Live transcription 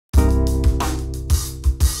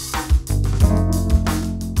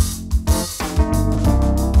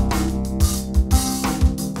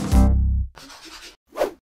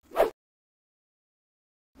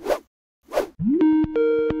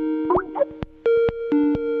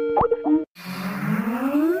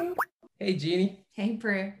Hey, Jeannie. Hey,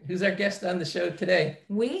 Brew. Who's our guest on the show today?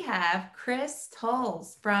 We have Chris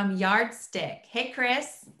Tolles from Yardstick. Hey,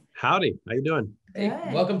 Chris. Howdy, how you doing? Hey,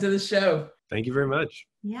 Good. welcome to the show. Thank you very much.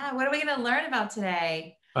 Yeah, what are we going to learn about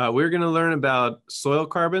today? We're going to learn about soil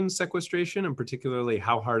carbon sequestration and particularly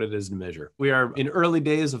how hard it is to measure. We are in early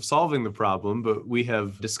days of solving the problem, but we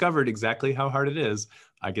have discovered exactly how hard it is.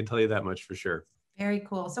 I can tell you that much for sure. Very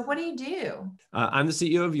cool. So what do you do? I'm the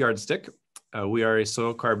CEO of Yardstick. We are a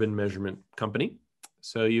soil carbon measurement company.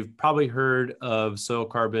 So you've probably heard of soil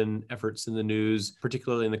carbon efforts in the news,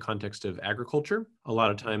 particularly in the context of agriculture. A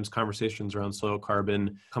lot of times conversations around soil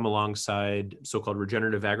carbon come alongside so-called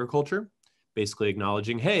regenerative agriculture, basically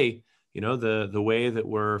acknowledging, hey, the way that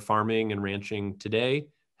we're farming and ranching today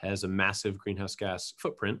has a massive greenhouse gas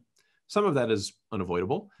footprint. Some of that is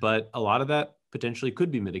unavoidable, but a lot of that potentially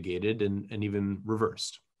could be mitigated and even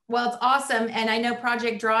reversed. Well, it's awesome. And I know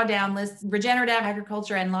Project Drawdown lists regenerative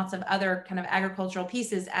agriculture and lots of other kind of agricultural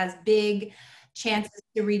pieces as big chances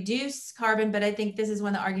to reduce carbon. But I think this is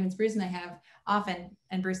one of the arguments Bruce and I have often.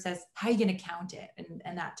 And Bruce says, how are you going to count it?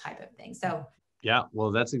 And that type of thing. So yeah,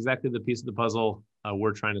 well, that's exactly the piece of the puzzle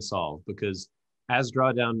we're trying to solve, because as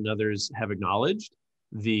Drawdown and others have acknowledged,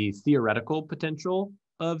 the theoretical potential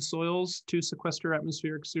of soils to sequester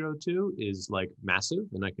atmospheric CO2 is like massive.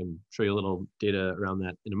 And I can show you a little data around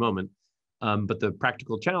that in a moment. But the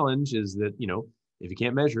practical challenge is that, if you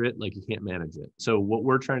can't measure it, like you can't manage it. So what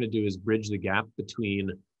we're trying to do is bridge the gap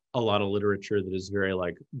between a lot of literature that is very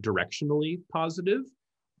like directionally positive,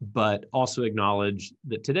 but also acknowledge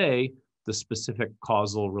that today, the specific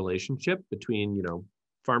causal relationship between,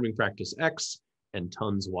 farming practice X and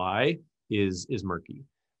tons Y is murky.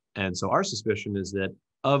 And so our suspicion is that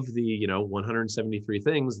of the 173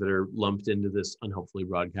 things that are lumped into this unhelpfully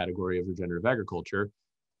broad category of regenerative agriculture,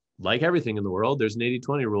 like everything in the world, there's an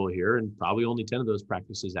 80-20 rule here, and probably only 10 of those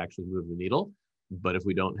practices actually move the needle. But if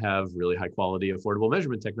we don't have really high quality, affordable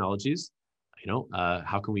measurement technologies,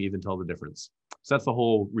 how can we even tell the difference? So that's the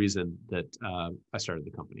whole reason that I started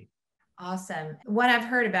the company. awesome. What I've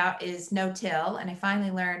heard about is no-till, and I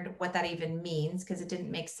finally learned what that even means because it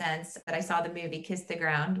didn't make sense. But I saw the movie Kiss the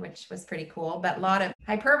Ground, which was pretty cool, but a lot of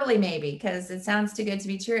hyperbole maybe because it sounds too good to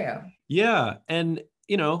be true. Yeah, and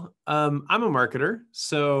I'm a marketer,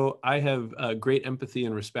 so I have great empathy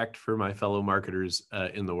and respect for my fellow marketers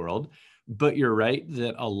in the world. But you're right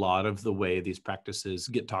that a lot of the way these practices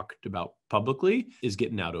get talked about publicly is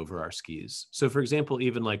getting out over our skis. So for example,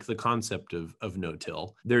 even like the concept of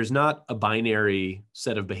no-till, there's not a binary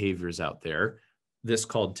set of behaviors out there, this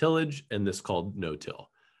called tillage and this called no-till.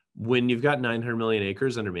 When you've got 900 million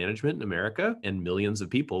acres under management in America and millions of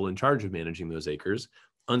people in charge of managing those acres,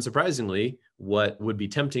 unsurprisingly, what would be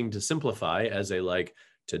tempting to simplify as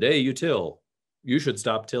today you till, you should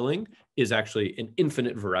stop tilling, is actually an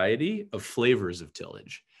infinite variety of flavors of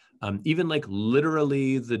tillage. Even like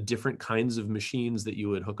literally the different kinds of machines that you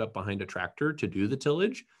would hook up behind a tractor to do the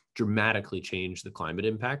tillage dramatically change the climate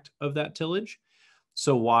impact of that tillage.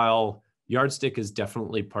 So while Yardstick is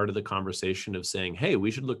definitely part of the conversation of saying, hey,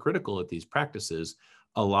 we should look critical at these practices,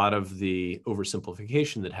 a lot of the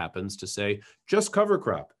oversimplification that happens to say, just cover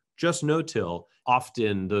crop, just no-till,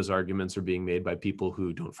 often those arguments are being made by people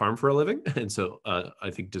who don't farm for a living. And so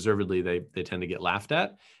I think deservedly, they tend to get laughed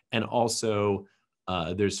at. And also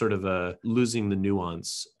there's sort of a losing the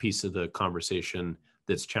nuance piece of the conversation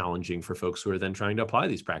that's challenging for folks who are then trying to apply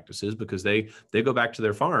these practices, because they go back to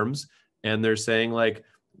their farms and they're saying like,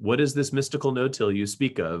 what is this mystical no-till you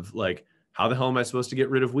speak of? Like, how the hell am I supposed to get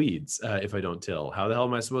rid of weeds if I don't till? How the hell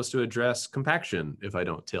am I supposed to address compaction if I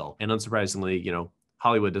don't till? And unsurprisingly,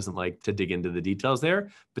 Hollywood doesn't like to dig into the details there,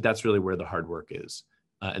 but that's really where the hard work is.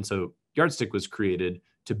 And so Yardstick was created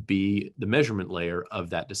to be the measurement layer of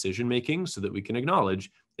that decision-making so that we can acknowledge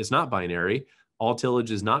it's not binary. All tillage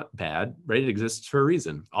is not bad, right? It exists for a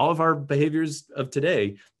reason. All of our behaviors of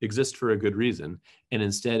today exist for a good reason. And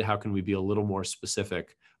instead, how can we be a little more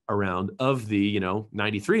specific around of the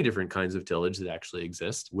 93 different kinds of tillage that actually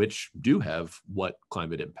exist, which do have what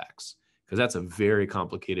climate impacts? Because that's a very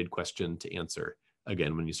complicated question to answer.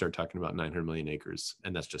 Again, when you start talking about 900 million acres,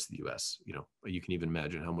 and that's just the US, you can even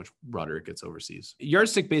imagine how much broader it gets overseas.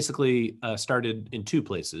 Yardstick basically started in two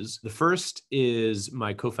places. The first is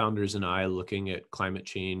my co-founders and I looking at climate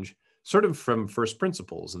change sort of from first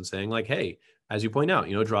principles and saying like, hey, as you point out,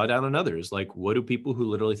 Drawdown and others, like what do people who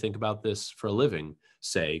literally think about this for a living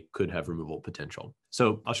say could have removal potential?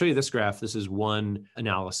 So I'll show you this graph. This is one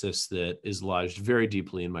analysis that is lodged very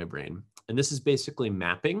deeply in my brain. And this is basically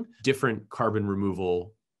mapping different carbon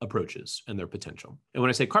removal approaches and their potential. And when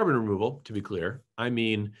I say carbon removal, to be clear, I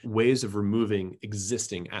mean ways of removing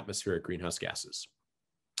existing atmospheric greenhouse gases.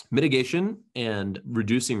 Mitigation and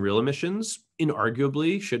reducing real emissions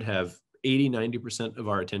inarguably should have 80-90% of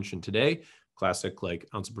our attention today. Classic like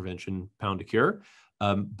ounce of prevention, pound to cure.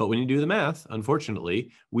 But when you do the math,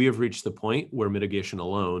 unfortunately, we have reached the point where mitigation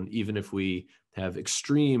alone, even if we have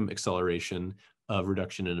extreme acceleration of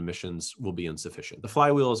reduction in emissions, will be insufficient. The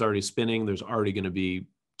flywheel is already spinning. There's already going to be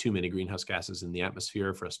too many greenhouse gases in the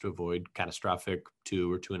atmosphere for us to avoid catastrophic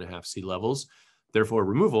 2 or 2.5 sea levels. Therefore,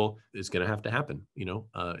 removal is going to have to happen.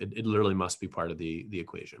 It literally must be part of the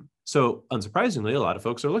equation. So unsurprisingly, a lot of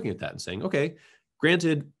folks are looking at that and saying, okay,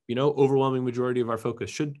 granted, overwhelming majority of our focus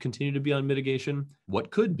should continue to be on mitigation.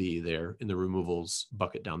 What could be there in the removals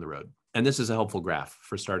bucket down the road? And this is a helpful graph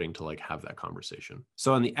for starting to have that conversation.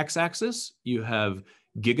 So on the x-axis, you have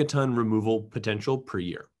gigaton removal potential per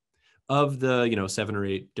year. Of the 7 or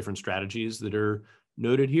 8 different strategies that are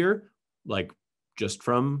noted here, just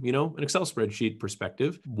from an Excel spreadsheet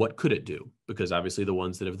perspective, what could it do? Because obviously the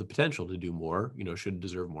ones that have the potential to do more, should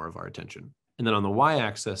deserve more of our attention. And then on the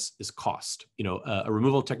y-axis is cost. A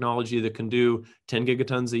removal technology that can do 10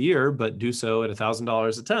 gigatons a year, but do so at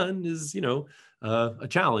 $1,000 a ton is, a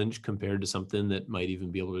challenge compared to something that might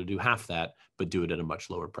even be able to do half that, but do it at a much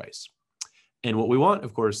lower price. And what we want,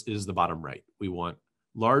 of course, is the bottom right. We want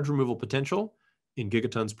large removal potential in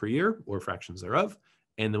gigatons per year or fractions thereof.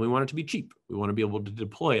 And then we want it to be cheap. We want to be able to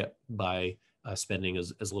deploy it by spending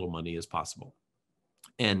as little money as possible.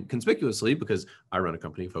 And conspicuously, because I run a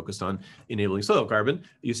company focused on enabling soil carbon,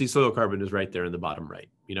 you see soil carbon is right there in the bottom right.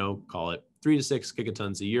 Call it 3 to 6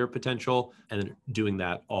 gigatons a year potential, and then doing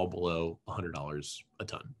that all below $100 a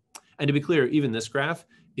ton. And to be clear, even this graph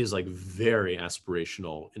is very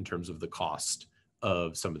aspirational in terms of the cost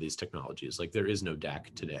of some of these technologies. There is no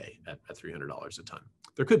DAC today at $300 a ton.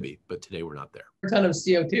 There could be, but today we're not there. Per ton of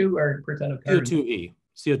CO2 or per ton of carbon?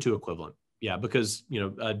 CO2 equivalent. Yeah, because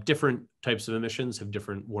different types of emissions have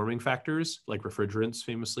different warming factors. Like refrigerants,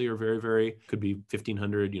 famously, are very could be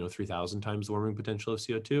 1,500, 3,000 times the warming potential of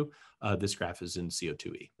CO2. This graph is in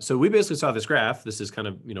CO2e. So we basically saw this graph. This is kind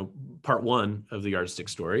of part 1 of the yardstick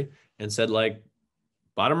story, and said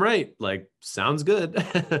bottom right, sounds good.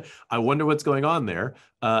 I wonder what's going on there,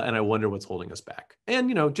 and I wonder what's holding us back.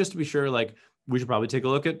 And just to be sure, we should probably take a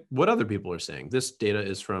look at what other people are saying. This data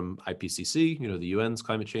is from IPCC, the UN's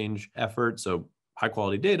climate change effort. So high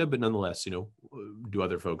quality data, but nonetheless, do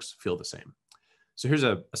other folks feel the same? So here's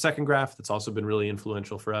a second graph that's also been really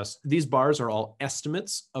influential for us. These bars are all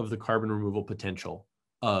estimates of the carbon removal potential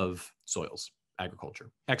of soils,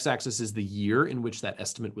 agriculture. X-axis is the year in which that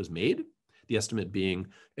estimate was made. The estimate being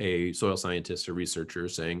a soil scientist or researcher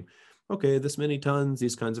saying, okay, this many tons,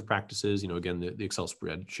 these kinds of practices, again, the Excel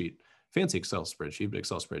spreadsheet. Fancy Excel spreadsheet, but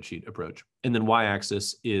Excel spreadsheet approach. And then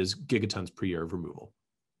y-axis is gigatons per year of removal.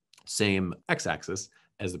 Same x-axis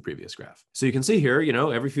as the previous graph. So you can see here,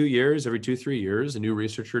 every few years, every 2-3 years, a new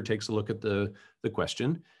researcher takes a look at the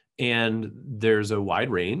question. And there's a wide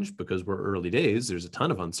range because we're early days. There's a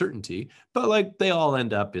ton of uncertainty, but they all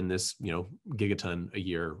end up in this, gigaton a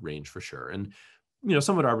year range for sure. And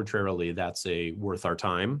somewhat arbitrarily, that's a worth our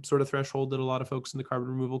time sort of threshold that a lot of folks in the carbon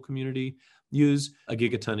removal community use. A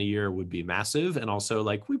gigaton a year would be massive. And also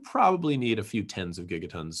we probably need a few tens of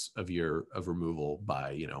gigatons a year of removal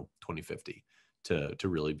by, 2050 to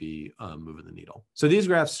really be moving the needle. So these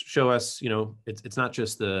graphs show us, it's not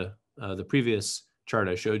just the previous chart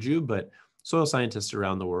I showed you, but soil scientists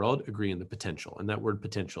around the world agree in the potential. And that word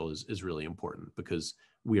potential is really important because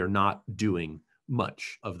we are not doing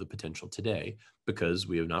much of the potential today because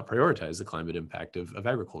we have not prioritized the climate impact of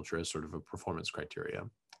agriculture as sort of a performance criteria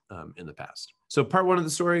in the past. So part 1 of the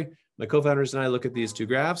story, my co-founders and I look at these 2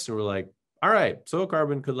 graphs and we're like, all right, soil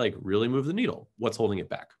carbon could really move the needle. What's holding it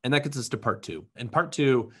back? And that gets us to part 2. And part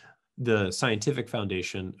 2, the scientific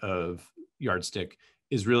foundation of Yardstick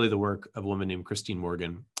is really the work of a woman named Christine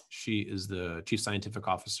Morgan. She is the chief scientific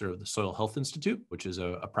officer of the Soil Health Institute, which is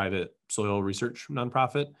a private soil research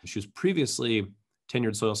nonprofit. She was previously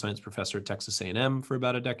tenured soil science professor at Texas A&M for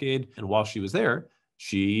about a decade. And while she was there,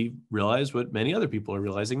 she realized what many other people are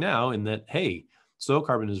realizing now, in that, hey, soil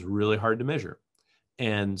carbon is really hard to measure.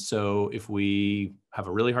 And so if we have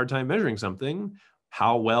a really hard time measuring something,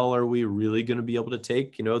 how well are we really going to be able to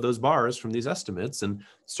take, those bars from these estimates and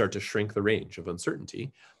start to shrink the range of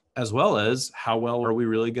uncertainty, as well as how well are we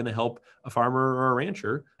really going to help a farmer or a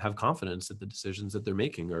rancher have confidence that the decisions that they're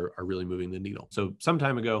making are really moving the needle. So some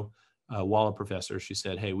time ago, while a professor, she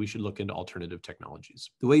said, hey, we should look into alternative technologies.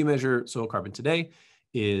 The way you measure soil carbon today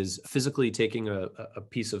is physically taking a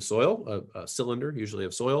piece of soil, a cylinder, usually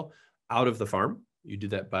of soil, out of the farm. You do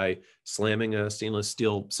that by slamming a stainless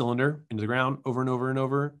steel cylinder into the ground over and over and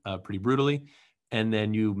over, pretty brutally. And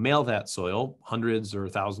then you mail that soil hundreds or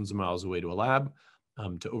thousands of miles away to a lab.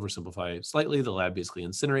 To oversimplify slightly, the lab basically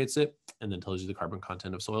incinerates it and then tells you the carbon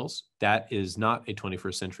content of soils. That is not a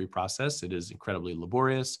 21st century process. It is incredibly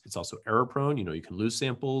laborious. It's also error prone. You can lose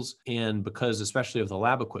samples. And because especially of the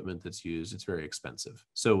lab equipment that's used, it's very expensive.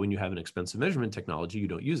 So when you have an expensive measurement technology, you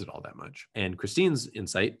don't use it all that much. And Christine's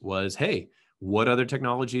insight was, hey, what other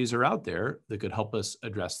technologies are out there that could help us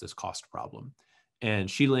address this cost problem? And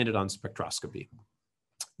she landed on spectroscopy.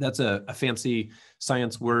 That's a fancy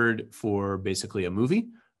science word for basically a movie.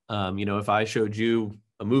 If I showed you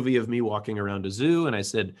a movie of me walking around a zoo and I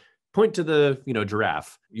said, point to the,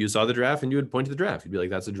 giraffe, you saw the giraffe and you would point to the giraffe. You'd be like,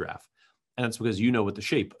 that's a giraffe. And that's because you know what the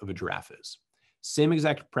shape of a giraffe is. Same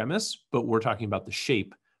exact premise, but we're talking about the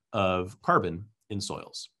shape of carbon in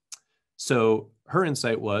soils. So her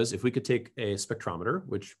insight was, if we could take a spectrometer,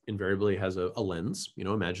 which invariably has a lens,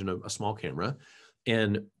 imagine a small camera,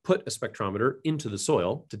 and put a spectrometer into the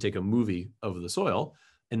soil to take a movie of the soil,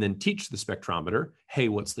 and then teach the spectrometer, hey,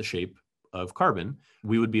 what's the shape of carbon?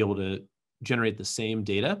 We would be able to generate the same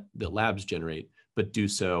data that labs generate, but do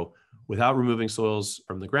so without removing soils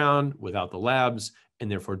from the ground, without the labs,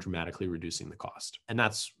 and therefore dramatically reducing the cost. And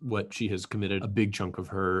that's what she has committed a big chunk of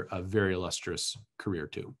her very illustrious career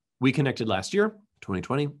to. We connected last year,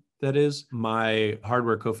 2020, that is. My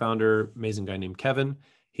hardware co-founder, amazing guy named Kevin,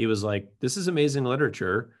 he was like, this is amazing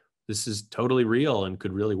literature. This is totally real and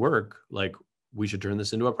could really work. Like, we should turn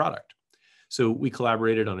this into a product. So we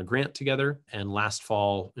collaborated on a grant together. And last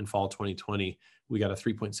fall, in fall 2020, we got a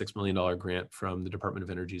 $3.6 million grant from the Department of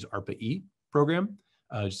Energy's ARPA-E program,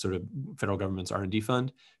 sort of federal government's R&D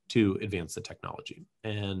fund, to advance the technology.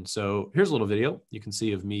 And so here's a little video you can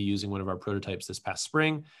see of me using one of our prototypes this past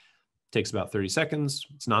spring. Takes about 30 seconds.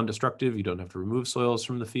 It's non-destructive. You don't have to remove soils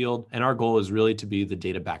from the field. And our goal is really to be the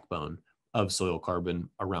data backbone of soil carbon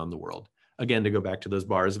around the world. Again, to go back to those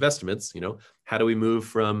bars of estimates, how do we move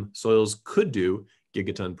from soils could do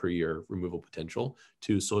gigaton per year removal potential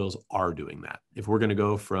to soils are doing that? If we're going to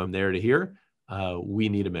go from there to here, we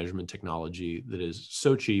need a measurement technology that is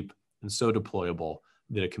so cheap and so deployable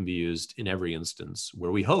that it can be used in every instance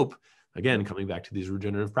where we hope, again, coming back to these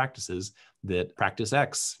regenerative practices, that practice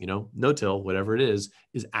X, no-till, whatever it is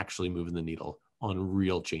actually moving the needle on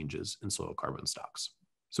real changes in soil carbon stocks.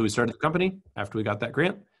 So we started the company after we got that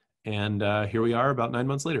grant, and here we are about 9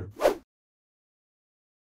 months later.